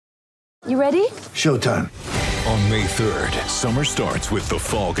You ready? Showtime. On May 3rd, summer starts with The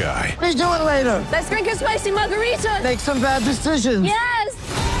Fall Guy. Let's do it later. Let's drink a spicy margarita. Make some bad decisions.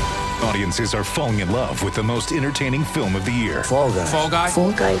 Yes! Audiences are falling in love with the most entertaining film of the year. Fall Guy. Fall Guy?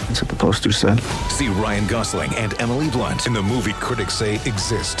 Fall Guy. That's what the poster said. See Ryan Gosling and Emily Blunt in the movie critics say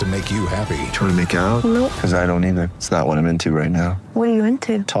exists to make you happy. Trying to make it out? Nope. Because I don't either. It's not what I'm into right now. What are you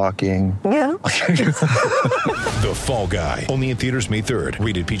into? Talking. Yeah. The Fall Guy. Only in theaters May 3rd.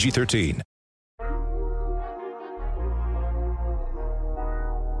 Rated PG-13.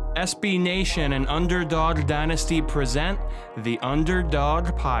 SB Nation and Underdog Dynasty present the Underdog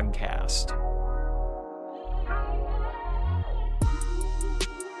Podcast.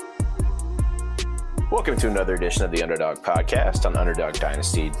 Welcome to another edition of the Underdog Podcast on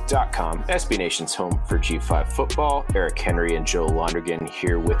UnderdogDynasty.com. SB Nation's home for G5 football. Eric Henry and Joe Londergan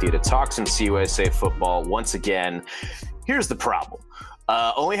here with you to talk some CUSA football once again. Here's the problem.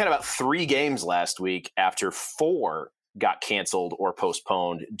 Only had about 3 games last week after 4 got canceled or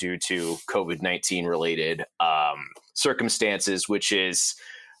postponed due to COVID-19 related circumstances, which is,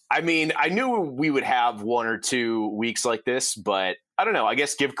 I mean, I knew we would have 1 or 2 weeks like this, but I don't know. I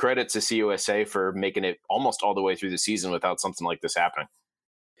guess give credit to CUSA for making it almost all the way through the season without something like this happening.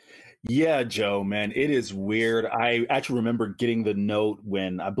 Yeah, Joe, man, it is weird. I actually remember getting the note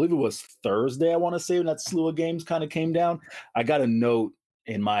when I believe it was Thursday, I want to say, when that slew of games kind of came down. I got a note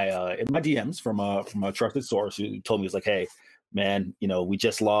in my DMs from a trusted source who told me, was like, hey, man, you know, we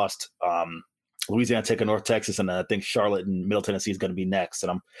just lost Louisiana Tech and North Texas, and I think Charlotte and Middle Tennessee is going to be next.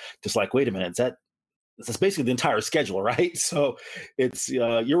 And I'm just like, wait a minute, that's basically the entire schedule, right? So it's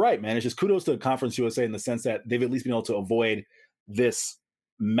you're right, man. It's just kudos to Conference USA in the sense that they've at least been able to avoid this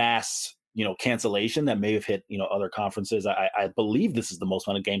mass, you know, cancellation that may have hit, you know, other conferences. I believe this is the most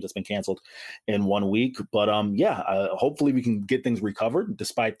amount of games that's been canceled in 1 week. But hopefully we can get things recovered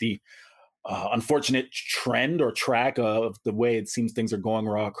despite the unfortunate trend or track of the way it seems things are going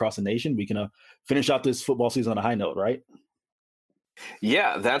across the nation. We can finish out this football season on a high note, right?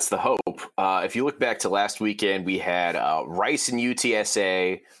 Yeah, that's the hope. If you look back to last weekend, we had Rice and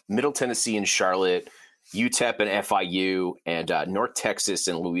UTSA, Middle Tennessee and Charlotte, UTEP and FIU, and North Texas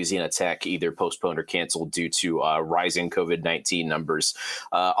and Louisiana Tech either postponed or canceled due to rising COVID-19 numbers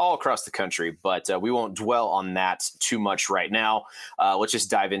all across the country. But we won't dwell on that too much right now. Let's just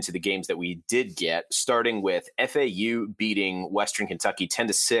dive into the games that we did get, starting with FAU beating Western Kentucky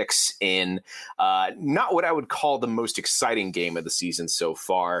 10-6 in not what I would call the most exciting game of the season so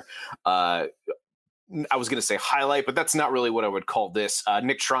far. I was going to say highlight, but that's not really what I would call this.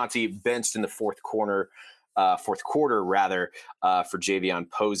 Nick Tronti benched in the fourth quarter for Javion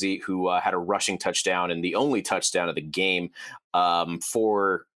Posey, who had a rushing touchdown and the only touchdown of the game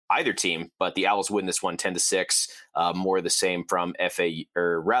for either team. But the Owls win this one 10-6. More of the same from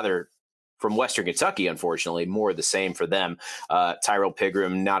from Western Kentucky, unfortunately, more of the same for them. Tyrell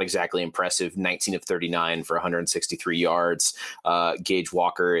Pigram, not exactly impressive, 19 of 39 for 163 yards. Gage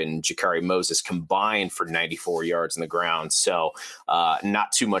Walker and Jakari Moses combined for 94 yards on the ground. So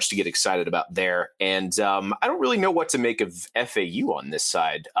not too much to get excited about there. And I don't really know what to make of FAU on this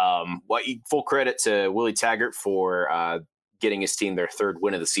side. Full credit to Willie Taggart for getting his team their 3rd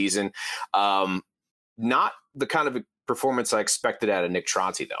win of the season. Not the kind of performance I expected out of Nick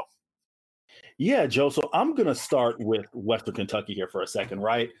Tronti, though. Yeah, Joe. So I'm going to start with Western Kentucky here for a second,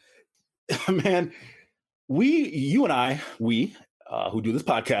 right? Man, you and I, who do this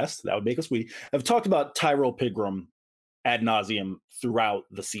podcast, that would make us we, have talked about Tyrell Pigram ad nauseum throughout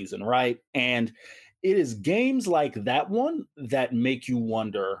the season, right? And it is games like that one that make you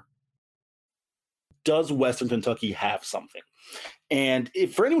wonder, does Western Kentucky have something? And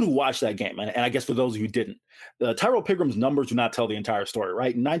for anyone who watched that game, and I guess for those who didn't, Tyrell Pigram's numbers do not tell the entire story,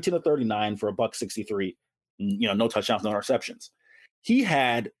 right? 19 of 39 for $163, you know, no touchdowns, no interceptions. He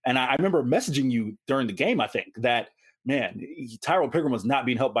had, and I remember messaging you during the game, I think, that, man, Tyrell Pigram was not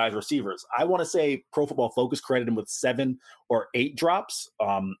being helped by his receivers. I want to say Pro Football Focus credited him with 7 or 8 drops.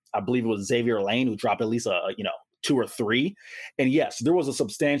 I believe it was Xavier Lane who dropped at least 2 or 3. And yes, there was a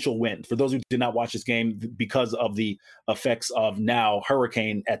substantial win for those who did not watch this game because of the effects of now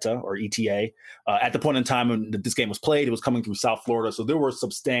Hurricane ETA or ETA. At the point in time when this game was played, it was coming through South Florida. So there were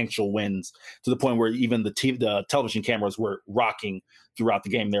substantial wins to the point where even the television cameras were rocking throughout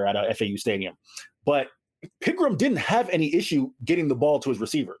the game there at FAU Stadium. But Pigram didn't have any issue getting the ball to his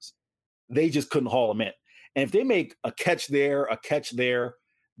receivers. They just couldn't haul him in. And if they make a catch there,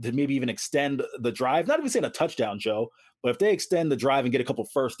 to maybe even extend the drive, not even saying a touchdown, Joe, but if they extend the drive and get a couple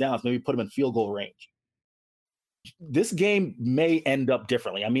first downs, maybe put them in field goal range, this game may end up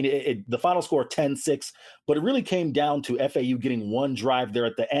differently. I mean, the final score 10-6, but it really came down to FAU getting one drive there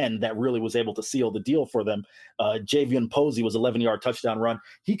at the end that really was able to seal the deal for them. Javion Posey was 11-yard touchdown run.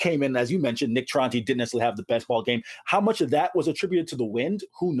 He came in, as you mentioned, Nick Tronti didn't necessarily have the best ball game. How much of that was attributed to the wind?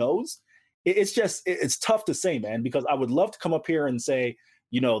 Who knows? It's tough to say, man, because I would love to come up here and say,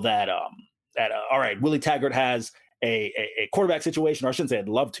 that all right, Willie Taggart has a quarterback situation, or I shouldn't say I'd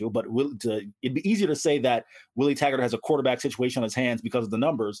love to, but it'd be easier to say that Willie Taggart has a quarterback situation on his hands because of the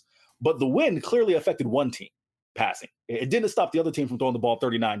numbers. But the wind clearly affected one team passing. It didn't stop the other team from throwing the ball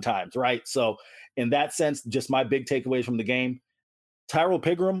 39 times, right? So in that sense, just my big takeaways from the game, Tyrell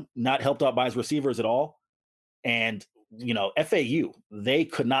Pigram not helped out by his receivers at all. And FAU, they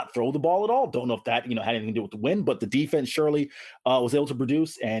could not throw the ball at all. Don't know if that, had anything to do with the win, but the defense surely was able to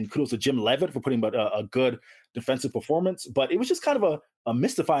produce. And kudos to Jim Leavitt for putting a good defensive performance. But it was just kind of a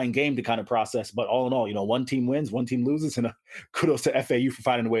mystifying game to kind of process. But all in all, one team wins, one team loses, and kudos to FAU for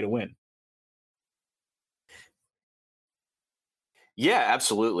finding a way to win. Yeah,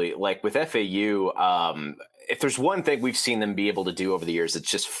 absolutely. Like with FAU, if there's one thing we've seen them be able to do over the years, it's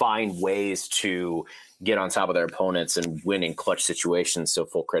just find ways to get on top of their opponents and win in clutch situations. So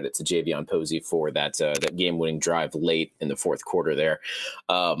full credit to Javion Posey for that game-winning drive late in the fourth quarter there.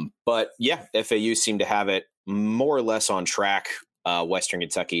 But yeah, FAU seemed to have it more or less on track. Western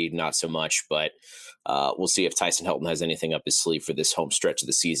Kentucky, not so much, but we'll see if Tyson Helton has anything up his sleeve for this home stretch of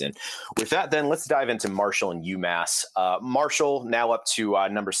the season. With that, then, let's dive into Marshall and UMass. Marshall, now up to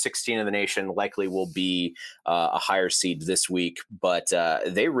number 16 in the nation, likely will be a higher seed this week, but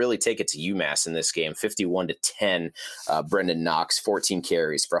they really take it to UMass in this game, 51-10. Brendan Knox, 14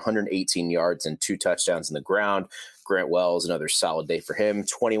 carries for 118 yards and 2 touchdowns on the ground. Grant Wells, another solid day for him,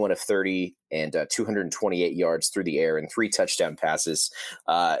 21 of 30 and 228 yards through the air and 3 touchdown passes.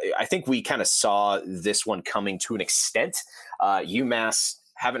 I think we kind of saw this one coming to an extent. UMass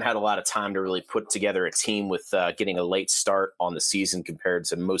haven't had a lot of time to really put together a team with getting a late start on the season compared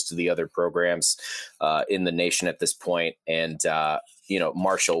to most of the other programs in the nation at this point. And,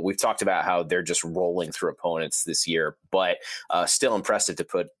 Marshall, we've talked about how they're just rolling through opponents this year, but still impressive to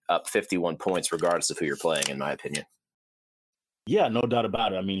put up 51 points regardless of who you're playing, in my opinion. Yeah, no doubt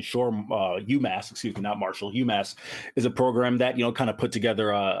about it. I mean, sure, UMass, not Marshall. UMass is a program that, kind of put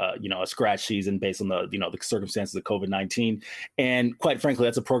together a scratch season based on the circumstances of COVID-19. And quite frankly,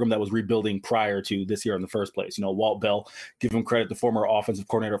 that's a program that was rebuilding prior to this year in the first place. Walt Bell, give him credit, the former offensive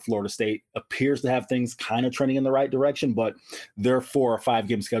coordinator of Florida State, appears to have things kind of trending in the right direction, but their 4 or 5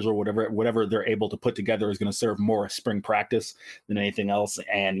 game schedule, whatever they're able to put together is going to serve more spring practice than anything else.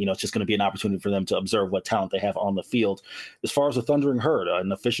 And, it's just going to be an opportunity for them to observe what talent they have on the field. As far as the Thundering Herd, an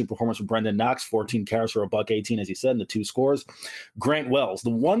efficient performance from Brendan Knox, 14 carries for $118, as he said, and the 2 scores. Grant Wells, the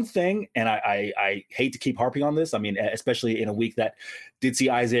one thing, and I hate to keep harping on this, I mean, especially in a week that did see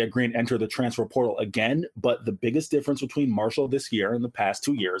Isaiah Green enter the transfer portal again, but the biggest difference between Marshall this year and the past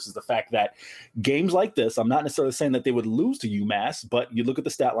 2 years is the fact that games like this, I'm not necessarily saying that they would lose to UMass, but you look at the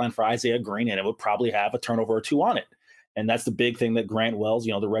stat line for Isaiah Green, and it would probably have a turnover or 2 on it. And that's the big thing that Grant Wells,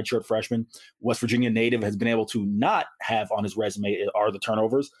 the redshirt freshman, West Virginia native, has been able to not have on his resume are the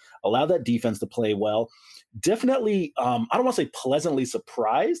turnovers, allow that defense to play well. Definitely, I don't want to say pleasantly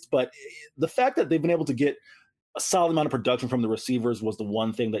surprised, but the fact that they've been able to get a solid amount of production from the receivers was the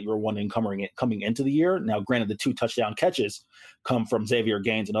one thing that you were wondering coming into the year. Now, granted, the 2 touchdown catches come from Xavier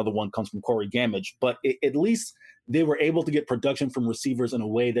Gaines. Another one comes from Corey Gamage. But at least they were able to get production from receivers in a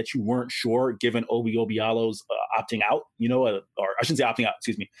way that you weren't sure, given Obi Obialo's opting out, or I shouldn't say opting out,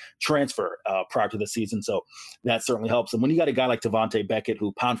 transfer prior to the season. So that certainly helps. And when you got a guy like Devontae Beckett,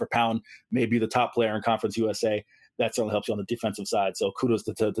 who pound for pound may be the top player in Conference USA, that certainly helps you on the defensive side. So kudos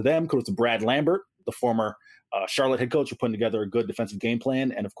to them. Kudos to Brad Lambert, the former Charlotte head coach, for putting together a good defensive game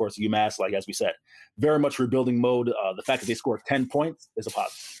plan. And of course, UMass, like as we said, very much rebuilding mode. The fact that they scored 10 points is a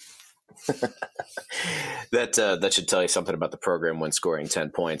positive. That should tell you something about the program when scoring 10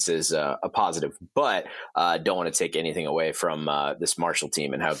 points is a positive, but don't want to take anything away from this Marshall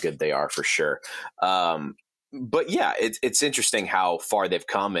team and how good they are for sure. But yeah, it's interesting how far they've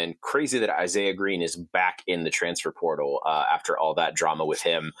come, and crazy that Isaiah Green is back in the transfer portal after all that drama with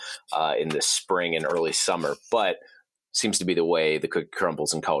him in the spring and early summer. But seems to be the way the cookie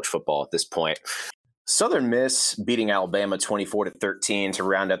crumbles in college football at this point. Southern Miss beating Alabama 24-13 to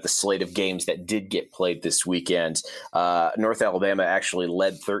round out the slate of games that did get played this weekend. North Alabama actually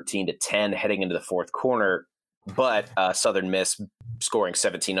led 13-10 heading into the fourth quarter. But Southern Miss scoring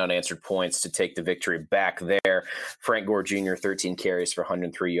 17 unanswered points to take the victory back there. Frank Gore Jr., 13 carries for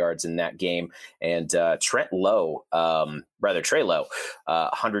 103 yards in that game. And Trey Lowe,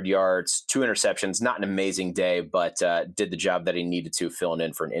 100 yards, 2 interceptions. Not an amazing day, but did the job that he needed to, filling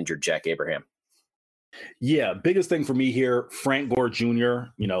in for an injured Jack Abraham. Yeah, biggest thing for me here, Frank Gore Jr.,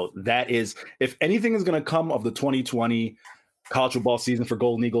 that is, if anything is going to come of the 2020 college football season for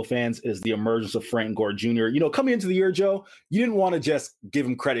Golden Eagle fans, is the emergence of Frank Gore Jr. Coming into the year, Joe, you didn't want to just give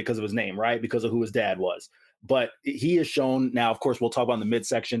him credit because of his name, right? Because of who his dad was. But he has shown now, of course, we'll talk about in the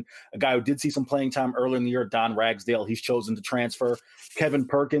midsection, a guy who did see some playing time earlier in the year, Don Ragsdale. He's chosen to transfer. Kevin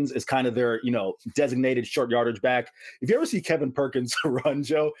Perkins is kind of their, designated short yardage back. If you ever see Kevin Perkins run,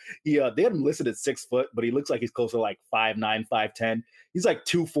 Joe, they had him listed at 6 foot, but he looks like he's closer to like 5'9", 5'10". He's like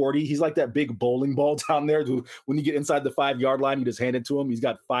 240. He's like that big bowling ball down there. When you get inside the 5-yard line, you just hand it to him. He's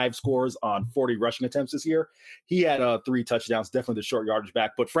got 5 scores on 40 rushing attempts this year. He had 3 touchdowns, definitely the short yardage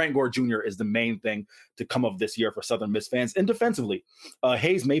back. But Frank Gore Jr. is the main thing to come of this year for Southern Miss fans. And defensively,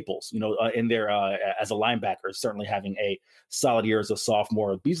 Hayes Maples, in there as a linebacker, is certainly having a solid year as a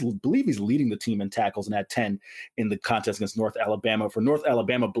sophomore. I believe he's leading the team in tackles and had 10 in the contest against North Alabama. For North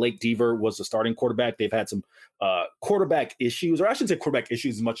Alabama, Blake Deaver was the starting quarterback. They've had some quarterback issues, or I shouldn't say quarterback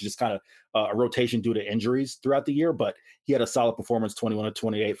issues as much as just kind of a rotation due to injuries throughout the year, but he had a solid performance,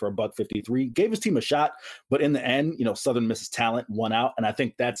 21-28 for $153. Gave his team a shot, but in the end, Southern Miss's talent won out, and I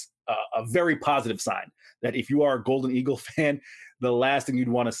think that's a very positive sign that if you are a Golden Eagle fan, the last thing you'd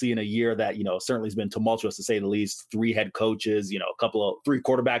want to see in a year that, certainly has been tumultuous to say the least, 3 head coaches, 3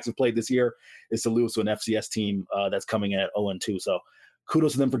 quarterbacks have played this year, is to lose to an FCS team that's coming in at 0-2. So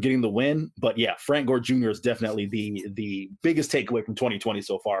kudos to them for getting the win. But yeah, Frank Gore Jr. is definitely the biggest takeaway from 2020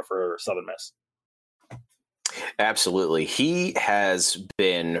 so far for Southern Miss. Absolutely. He has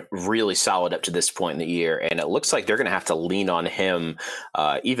been really solid up to this point in the year, and it looks like they're going to have to lean on him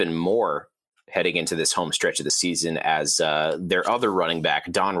even more heading into this home stretch of the season, as their other running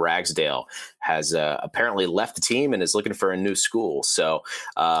back, Don Ragsdale, has apparently left the team and is looking for a new school. So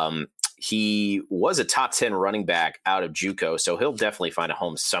he was a top 10 running back out of JUCO, so he'll definitely find a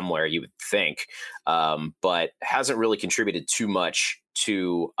home somewhere, you would think, but hasn't really contributed too much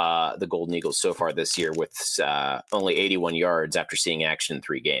to the Golden Eagles so far this year, with only 81 yards after seeing action in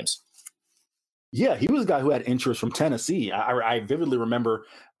 3 games. Yeah, he was a guy who had interest from Tennessee. I vividly remember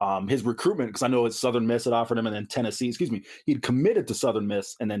his recruitment, because I know it's Southern Miss had offered him, and then he'd committed to Southern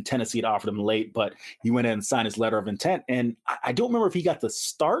Miss, and then Tennessee had offered him late, but he went in and signed his letter of intent. And I don't remember if he got the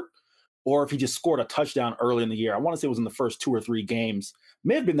start or if he just scored a touchdown early in the year. I want to say it was in the first 2 or 3 games.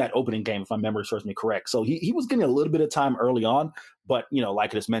 May have been that opening game, if my memory serves me correct. So he was getting a little bit of time early on, but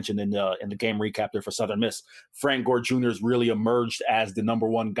like I just mentioned in the game recap there for Southern Miss, Frank Gore Jr. has really emerged as the number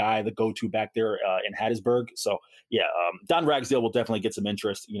 1 guy, the go-to back there in Hattiesburg. So yeah, Don Ragsdale will definitely get some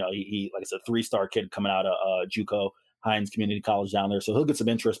interest. He like I said, 3-star kid coming out of JUCO, Hines Community College down there. So he'll get some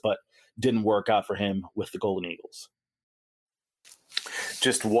interest, but didn't work out for him with the Golden Eagles.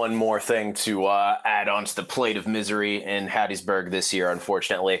 Just one more thing to add on to the plate of misery in Hattiesburg this year,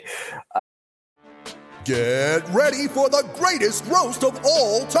 unfortunately. Get ready for the greatest roast of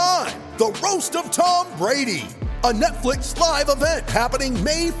all time, the Roast of Tom Brady, a Netflix live event happening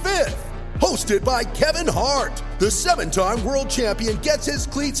May 5th. Hosted by Kevin Hart, the 7-time world champion gets his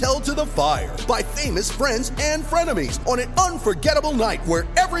cleats held to the fire by famous friends and frenemies on an unforgettable night where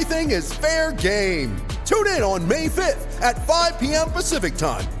everything is fair game. Tune in on May 5th at 5 p.m. Pacific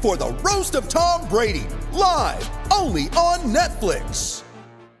time for the Roast of Tom Brady, live only on Netflix.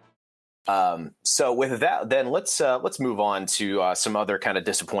 So with that, then let's move on to some other kind of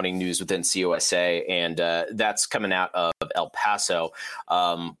disappointing news within CUSA, and that's coming out of El Paso.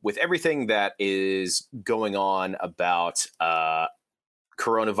 With everything that is going on about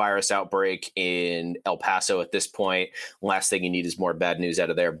coronavirus outbreak in El Paso at this point, last thing you need is more bad news out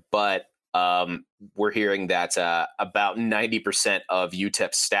of there. But we're hearing that about 90% of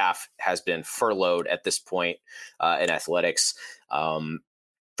UTEP staff has been furloughed at this point in athletics.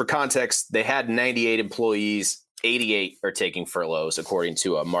 For context, they had 98 employees. 88 are taking furloughs, according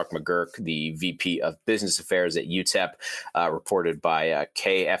to Mark McGurk, the VP of Business Affairs at UTEP, reported by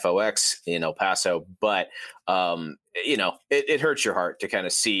KFOX in El Paso. But, it hurts your heart to kind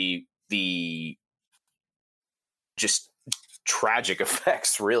of see the just tragic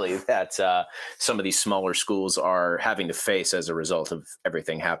effects, really, that some of these smaller schools are having to face as a result of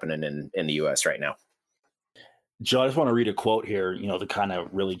everything happening in the U.S. right now. Joe, I just want to read a quote here, to kind of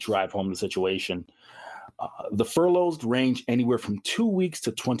really drive home the situation. The furloughs range anywhere from 2 weeks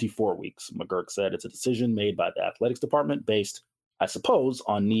to 24 weeks, McGurk said. It's a decision made by the athletics department based, I suppose,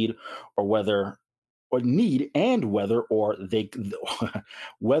 on need or whether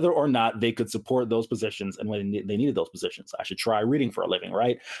whether or not they could support those positions and when they needed those positions. I should try reading for a living,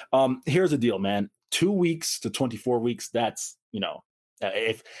 right? Here's the deal, man. 2 weeks to 24 weeks. That's,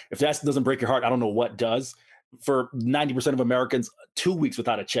 if that doesn't break your heart, I don't know what does. For 90% of Americans, 2 weeks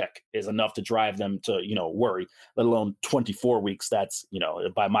without a check is enough to drive them to, worry, let alone 24 weeks. That's,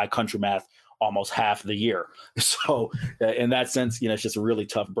 by my country math, almost half the year. So in that sense, it's just a really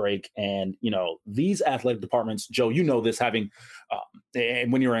tough break. And, these athletic departments, Joe, this having,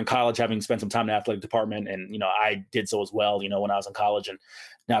 and when you were in college, having spent some time in the athletic department, and, I did so as well, when I was in college and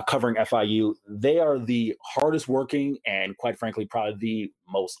now covering FIU, they are the hardest working and quite frankly, probably the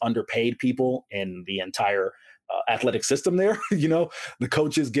most underpaid people in the entire athletic system there. The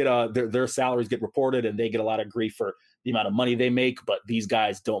coaches get their salaries get reported and they get a lot of grief for the amount of money they make, but these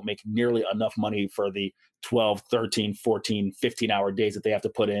guys don't make nearly enough money for the 12, 13, 14, 15-hour days that they have to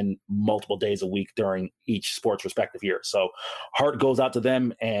put in multiple days a week during each sport's respective year. So heart goes out to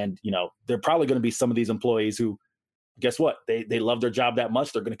them. And, they're probably going to be some of these employees who, guess what? They love their job that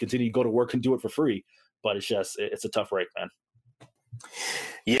much. They're going to continue to go to work and do it for free. But it's a tough break, man.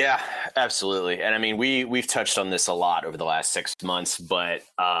 Yeah, absolutely. And I mean, we've touched on this a lot over the last 6 months, but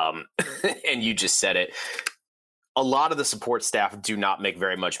and you just said it, a lot of the support staff do not make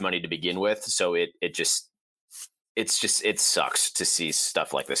very much money to begin with. So it sucks to see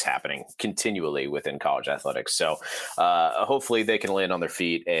stuff like this happening continually within college athletics. So hopefully they can land on their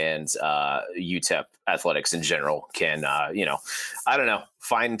feet, and UTEP athletics in general can, I don't know,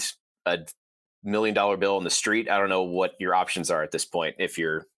 find a $1 million bill in the street. I don't know what your options are at this point if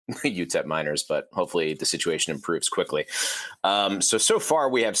you're UTEP Miners, but hopefully the situation improves quickly. So far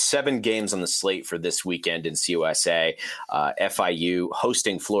we have 7 games on the slate for this weekend in CUSA. FIU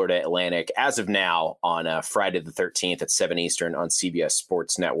hosting Florida Atlantic as of now on Friday the 13th at 7 Eastern on CBS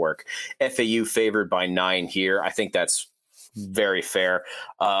Sports Network. FAU favored by 9 here. I think that's very fair.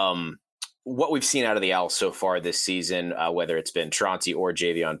 What we've seen out of the Owls so far this season, whether it's been Tronte or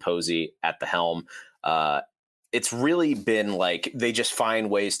Javion Posey at the helm, it's really been like they just find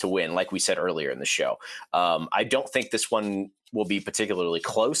ways to win, like we said earlier in the show. I don't think this one will be particularly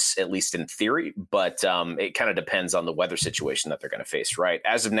close, at least in theory, but it kind of depends on the weather situation that they're going to face, right?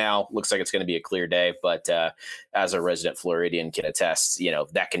 As of now, looks like it's going to be a clear day, but as a resident Floridian can attest,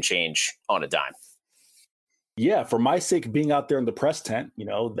 that can change on a dime. Yeah, for my sake, being out there in the press tent,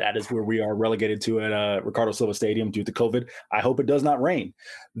 that is where we are relegated to at Ricardo Silva Stadium due to COVID. I hope it does not rain.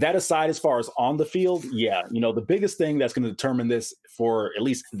 That aside, as far as on the field, yeah, the biggest thing that's going to determine this for at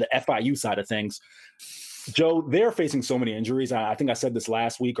least the FIU side of things, Joe, they're facing so many injuries. I think I said this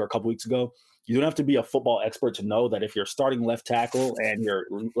last week or a couple weeks ago. You don't have to be a football expert to know that if you're starting left tackle and your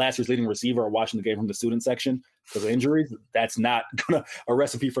last year's leading receiver are watching the game from the student section because of injuries, that's not a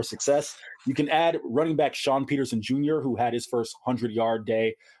recipe for success. You can add running back Sean Peterson Jr., who had his first 100-yard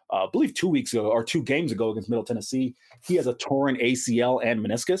day, I believe 2 weeks ago or 2 games ago against Middle Tennessee. He has a torn ACL and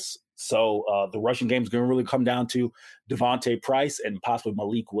meniscus. So the rushing game is going to really come down to Devontae Price and possibly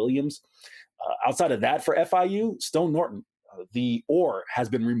Malik Williams. Outside of that for FIU, Stone Norton. The OR has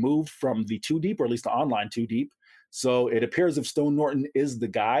been removed from the 2 deep, or at least the online 2 deep. So it appears if Stone Norton is the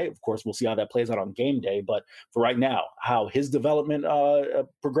guy, of course, we'll see how that plays out on game day. But for right now, how his development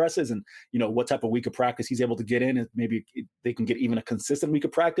progresses and, what type of week of practice he's able to get in, and maybe they can get even a consistent week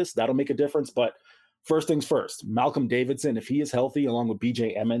of practice, that'll make a difference. But first things first, Malcolm Davidson, if he is healthy, along with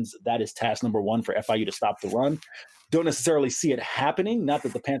BJ Emmons, that is task number 1 for FIU to stop the run. Don't necessarily see it happening. Not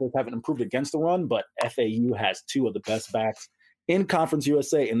that the Panthers haven't improved against the run, but FAU has 2 of the best backs in Conference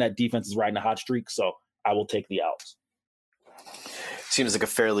USA, and that defense is riding a hot streak. So I will take the Owls. Seems like a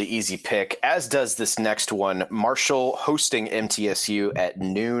fairly easy pick, as does this next one. Marshall hosting MTSU at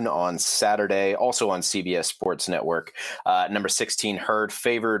noon on Saturday, also on CBS Sports Network. Number 16 Herd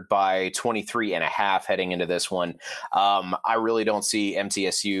favored by 23.5 heading into this one. I really don't see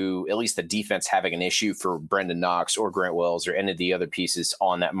MTSU, at least the defense, having an issue for Brendan Knox or Grant Wells or any of the other pieces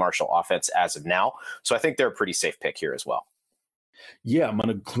on that Marshall offense as of now. So I think they're a pretty safe pick here as well. Yeah, I'm going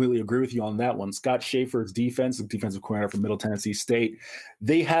to completely agree with you on that one. Scott Schaefer's defense, the defensive coordinator from Middle Tennessee State,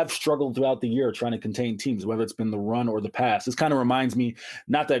 they have struggled throughout the year trying to contain teams, whether it's been the run or the pass. This kind of reminds me,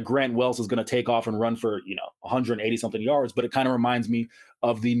 not that Grant Wells is going to take off and run for 180-something yards, but it kind of reminds me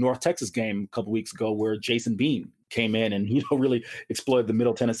of the North Texas game a couple weeks ago where Jason Bean came in and really exploited the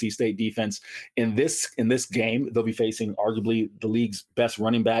Middle Tennessee State defense. In this game, they'll be facing arguably the league's best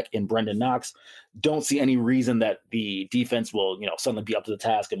running back in Brendan Knox. Don't see any reason that the defense will suddenly be up to the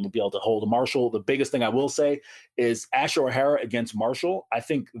task and will be able to hold Marshall. The biggest thing I will say is Asher O'Hara against Marshall. I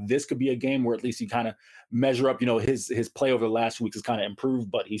think this could be a game where at least you kind of measure up. His play over the last 2 weeks has kind of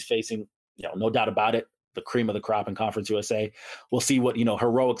improved, but he's facing no doubt about it, the cream of the crop in Conference USA. We'll see what,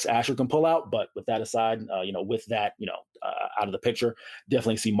 heroics Asher can pull out. But with that aside, with that, out of the picture,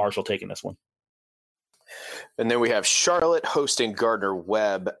 definitely see Marshall taking this one. And then we have Charlotte hosting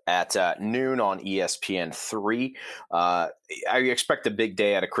Gardner-Webb at noon on ESPN3. I expect a big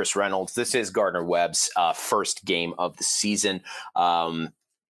day out of Chris Reynolds. This is Gardner-Webb's first game of the season.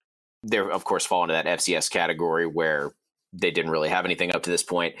 They're, of course, fall into that FCS category where they didn't really have anything up to this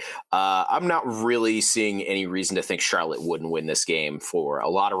point. I'm not really seeing any reason to think Charlotte wouldn't win this game for a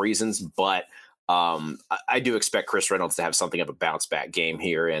lot of reasons, but I do expect Chris Reynolds to have something of a bounce back game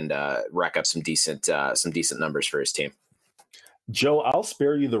here and rack up some decent numbers for his team. Joe, I'll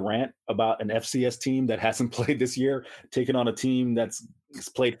spare you the rant about an FCS team that hasn't played this year, taking on a team that's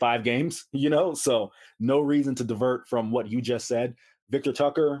played 5 games, so no reason to divert from what you just said. Victor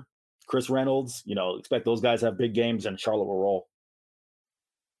Tucker, Chris Reynolds, expect those guys to have big games and Charlotte will roll.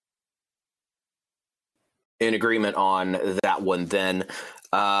 In agreement on that one then.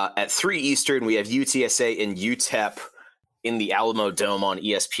 At 3 Eastern, we have UTSA and UTEP in the Alamo Dome on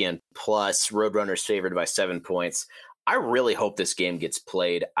ESPN+. Roadrunners favored by 7 points. I really hope this game gets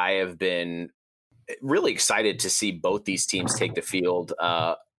played. I have been really excited to see both these teams take the field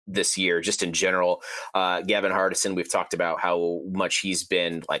this year, just in general. Gavin Hardison, we've talked about how much he's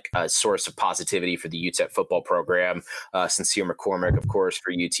been like a source of positivity for the UTEP football program. Sincere McCormick, of course,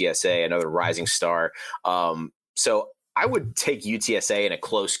 for UTSA, another rising star. So I would take UTSA in a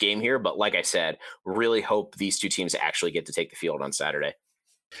close game here, but like I said, really hope these two teams actually get to take the field on Saturday.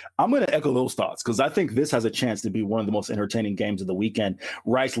 I'm going to echo those thoughts because I think this has a chance to be one of the most entertaining games of the weekend.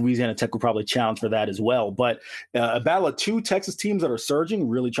 Rice, Louisiana Tech will probably challenge for that as well. But a battle of 2 Texas teams that are surging,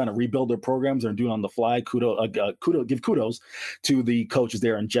 really trying to rebuild their programs and doing on the fly. Give kudos to the coaches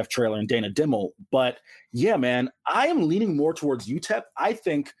there and Jeff Traylor and Dana Dimmel. But yeah, man, I am leaning more towards UTEP. I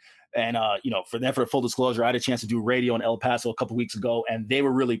think. And, for full disclosure, I had a chance to do radio in El Paso a couple weeks ago, and they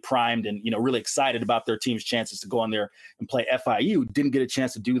were really primed and, really excited about their team's chances to go on there and play FIU. Didn't get a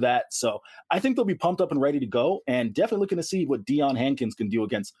chance to do that. So I think they'll be pumped up and ready to go, and definitely looking to see what Deion Hankins can do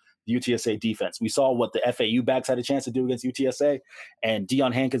against the UTSA defense. We saw what the FAU backs had a chance to do against UTSA, and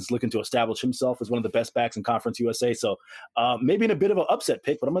Deion Hankins is looking to establish himself as one of the best backs in Conference USA. So maybe in a bit of an upset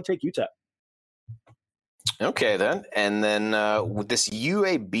pick, but I'm going to take UTEP. Okay, then. And then with this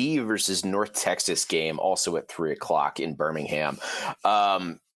UAB versus North Texas game, also at 3:00 in Birmingham.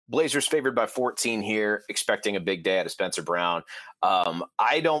 Blazers favored by 14 here, expecting a big day out of Spencer Brown.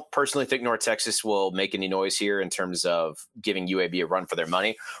 I don't personally think North Texas will make any noise here in terms of giving UAB a run for their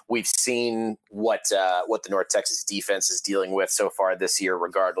money. We've seen what the North Texas defense is dealing with so far this year,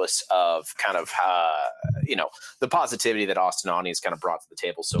 regardless of kind of the positivity that Austin Aune has kind of brought to the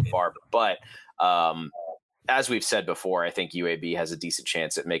table so far. But as we've said before, I think UAB has a decent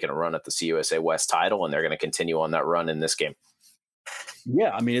chance at making a run at the CUSA West title, and they're going to continue on that run in this game.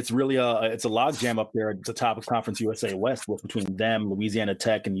 Yeah, I mean, it's really it's a logjam up there at the top of Conference USA West between them, Louisiana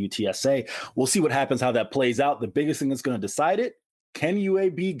Tech, and UTSA. We'll see what happens, how that plays out. The biggest thing that's going to decide it, can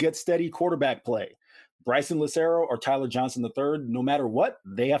UAB get steady quarterback play? Bryson Lucero or Tyler Johnson III, no matter what,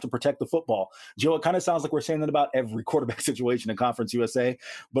 they have to protect the football. Joe, it kind of sounds like we're saying that about every quarterback situation in Conference USA,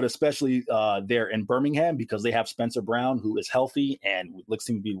 but especially there in Birmingham because they have Spencer Brown, who is healthy and looks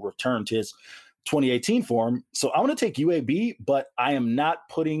to be returned to his 2018 form. So I want to take UAB, but I am not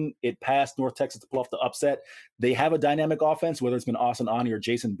putting it past North Texas to pull off the upset. They have a dynamic offense, whether it's been Austin Aune or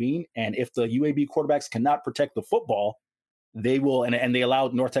Jason Bean, and if the UAB quarterbacks cannot protect the football, they will, and they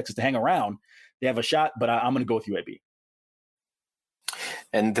allowed North Texas to hang around. They have a shot, but I'm going to go with UAB.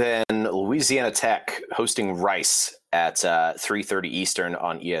 And then Louisiana Tech hosting Rice at 3:30 Eastern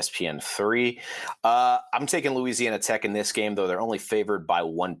on ESPN3. I'm taking Louisiana Tech in this game, though they're only favored by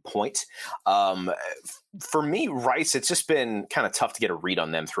 1 point. For me, Rice, it's just been kind of tough to get a read on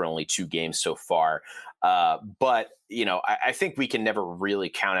them through only 2 games so far. But, I think we can never really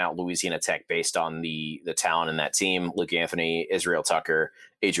count out Louisiana Tech based on the talent in that team. Luke Anthony, Israel Tucker,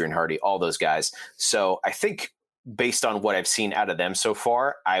 Adrian Hardy, all those guys. So I think based on what I've seen out of them so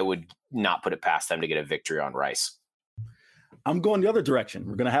far, I would not put it past them to get a victory on Rice. I'm going the other direction.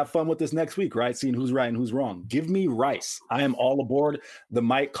 We're going to have fun with this next week, right? Seeing who's right and who's wrong. Give me Rice. I am all aboard the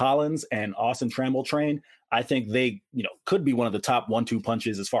Mike Collins and Austin Trammell train. I think they, could be one of the top 1-2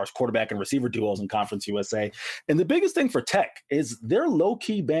 punches as far as quarterback and receiver duos in Conference USA. And the biggest thing for Tech is they're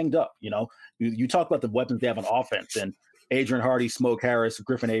low-key banged up. You talk about the weapons they have on offense, and Adrian Hardy, Smoke Harris,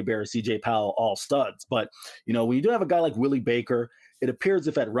 Griffin Hebert, CJ Powell, all studs. But, when you do have a guy like Willie Baker, it appears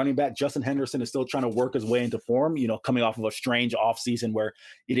if at running back, Justin Henderson is still trying to work his way into form, coming off of a strange offseason where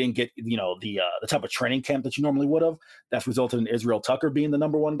he didn't get, the type of training camp that you normally would have. That's resulted in Israel Tucker being the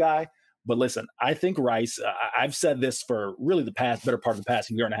number 1 guy. But listen, I think Rice, I've said this for really the better part of the past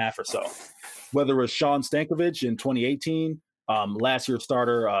year and a half or so, whether it was Sean Stankovic in 2018, last year's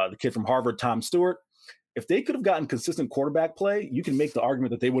starter, the kid from Harvard, Tom Stewart, if they could have gotten consistent quarterback play, you can make the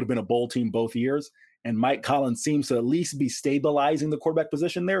argument that they would have been a bowl team both years. And Mike Collins seems to at least be stabilizing the quarterback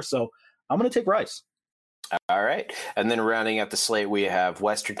position there. So I'm going to take Rice. All right. And then rounding out the slate, we have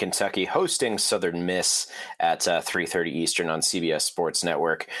Western Kentucky hosting Southern Miss at 3:30 Eastern on CBS Sports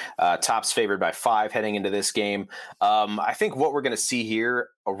Network. Top's favored by 5 heading into this game. I think what we're going to see here,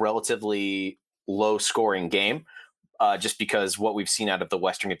 a relatively low-scoring game, just because what we've seen out of the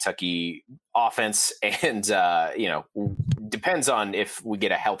Western Kentucky offense and, depends on if we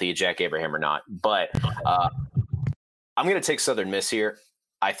get a healthy Jack Abraham or not. But I'm going to take Southern Miss here.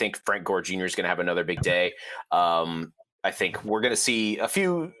 I think Frank Gore Jr. is going to have another big day. I think we're going to see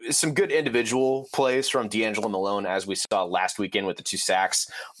some good individual plays from D'Angelo Malone, as we saw last weekend with the 2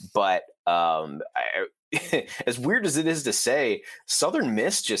 sacks. But as weird as it is to say, Southern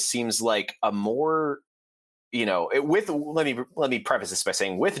Miss just seems like a more, let me preface this by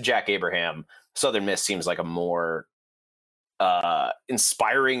saying, with Jack Abraham, Southern Miss seems like a more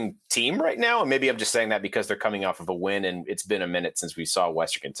inspiring team right now. And maybe I'm just saying that because they're coming off of a win and it's been a minute since we saw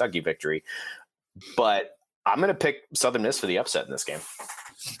Western Kentucky victory. But I'm going to pick Southern Miss for the upset in this game.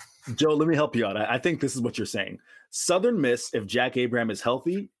 Joe, let me help you out. I think this is what you're saying. Southern Miss, if Jack Abraham is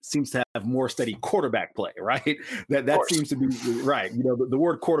healthy, seems to have more steady quarterback play, right? That seems to be right. The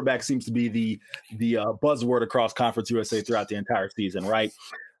word quarterback seems to be the buzzword across Conference USA throughout the entire season, right?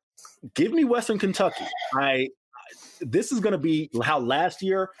 Give me Western Kentucky. This is going to be how last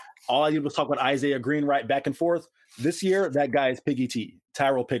year all I did was talk about Isaiah Green right back and forth. This year, that guy is Piggy T,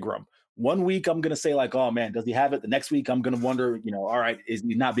 Tyrell Pigram. One week, I'm going to say like, oh, man, does he have it? The next week, I'm going to wonder, all right, is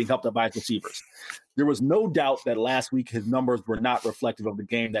he not being helped up by his receivers? There was no doubt that last week his numbers were not reflective of the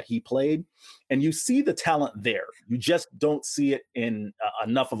game that he played. And you see the talent there. You just don't see it in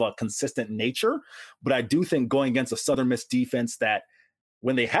enough of a consistent nature. But I do think going against a Southern Miss defense that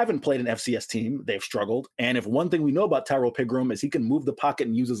when they haven't played an FCS team, they've struggled. And if one thing we know about Tyrell Pigram is he can move the pocket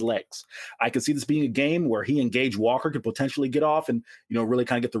and use his legs. I could see this being a game where he and Gage Walker could potentially get off and, really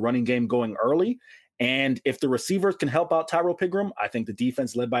kind of get the running game going early. And if the receivers can help out Tyrell Pigram, I think the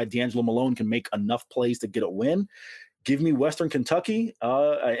defense led by D'Angelo Malone can make enough plays to get a win. Give me Western Kentucky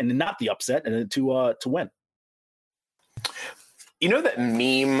and not the upset and to win. You know that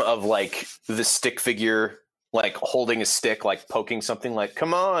meme of like the stick figure like holding a stick, like poking something, like,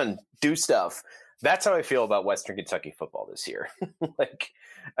 come on, do stuff. That's how I feel about Western Kentucky football this year. Like,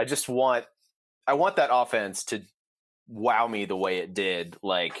 I want that offense to wow me the way it did,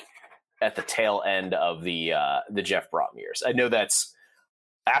 like at the tail end of the Jeff Brom years. I know that's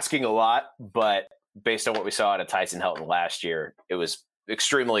asking a lot, but based on what we saw out of Tyson Helton last year, it was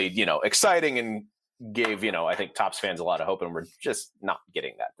extremely, exciting and gave, I think Tops fans a lot of hope, and we're just not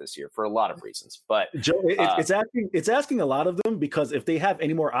getting that this year for a lot of reasons. But Joe, it's asking a lot of them, because if they have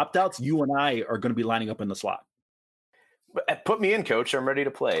any more opt-outs, you and I are going to be lining up in the slot. Put me in, coach. I'm ready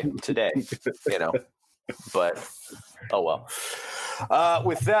to play today, but oh well.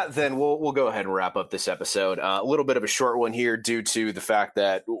 With that, then we'll go ahead and wrap up this episode. A little bit of a short one here due to the fact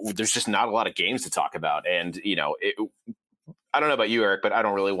that there's just not a lot of games to talk about. And, I don't know about you, Eric, but I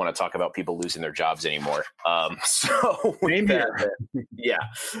don't really want to talk about people losing their jobs anymore. So with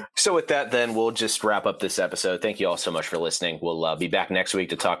that, then we'll just wrap up this episode. Thank you all so much for listening. We'll be back next week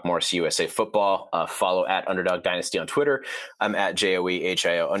to talk more USA football. Follow at Underdog Dynasty on Twitter. I'm at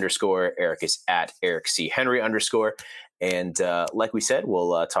JOEHIO_. Eric is at Eric C. Henry _. And like we said,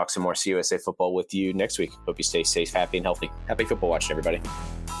 we'll talk some more CUSA football with you next week. Hope you stay safe, happy, and healthy. Happy football watching, everybody.